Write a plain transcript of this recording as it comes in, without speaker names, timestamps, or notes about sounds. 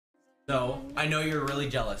So I know you're really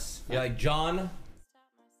jealous. You're like, John,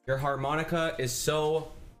 your harmonica is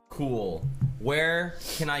so cool. Where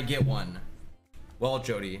can I get one? Well,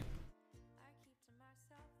 Jodi,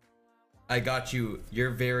 I got you your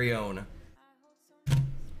very own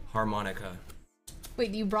harmonica.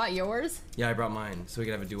 Wait, you brought yours? Yeah, I brought mine so we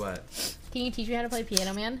could have a duet. Can you teach me how to play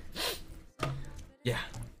piano, man? Yeah.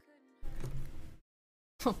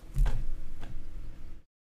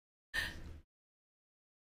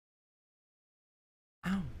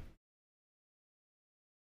 Ow.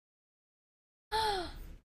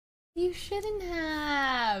 You shouldn't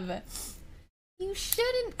have. You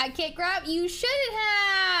shouldn't. I can't grab. You shouldn't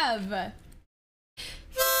have.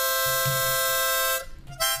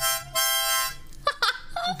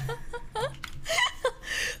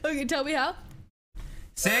 Okay, tell me how.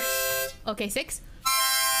 6. Okay, 6.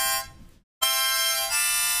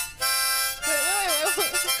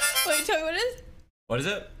 Wait, tell me what it is. What is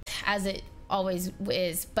it? As it always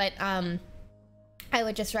is, but I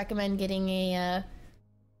would just recommend getting a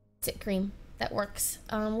sit cream that works.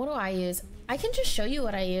 What do I use? I can just show you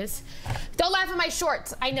what I use. Don't laugh at my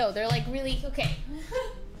shorts. I know they're like really okay.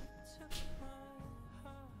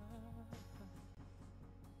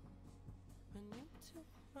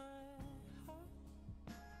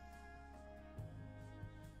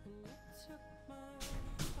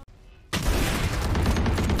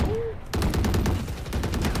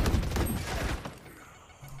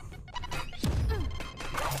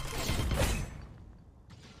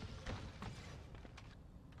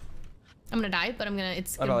 I'm gonna die, but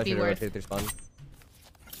it's gonna be worth it. There's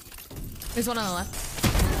one on the left.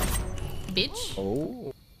 Bitch.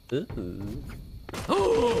 Oh.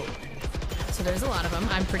 So there's a lot of them.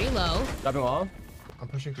 I'm pretty low. Dropping wall. I'm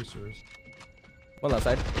pushing through sewers. One left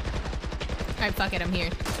side. Alright, fuck it, I'm here.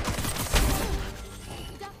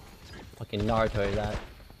 Fucking Naruto is that.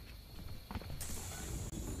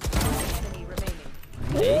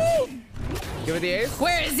 Ace. Give it the ace.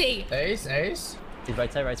 Where is he? Ace. He's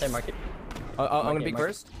right side, market. I'm gonna peek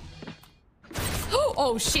first.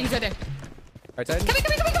 Oh shit, he's right there. Right side. Come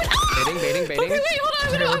here. Ah! Baiting. Okay, wait, hold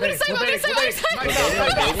on. I'm gonna save.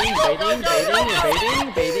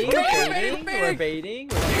 We're baiting.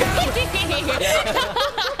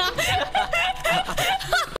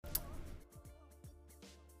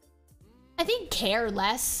 I think care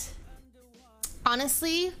less.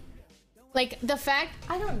 Honestly, like the fact,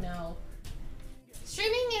 I don't know.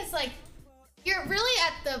 Streaming is like, you're really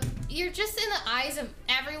you're just in the eyes of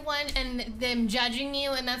everyone and them judging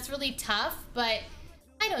you, and that's really tough, but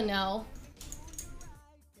I don't know.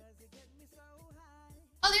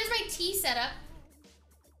 Oh, there's my tea setup.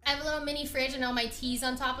 I have a little mini fridge and all my teas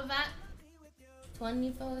on top of that.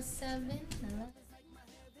 24/7. Can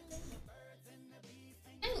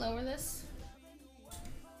I lower this?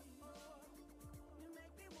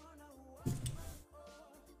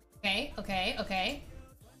 Okay.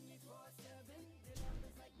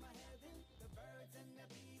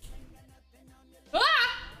 Ah!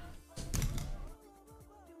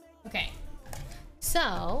 Okay.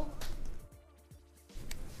 So.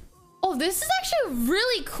 Oh, this is actually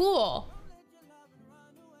really cool.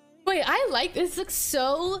 Wait, I like this. Looks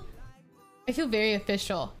so. I feel very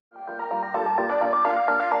official.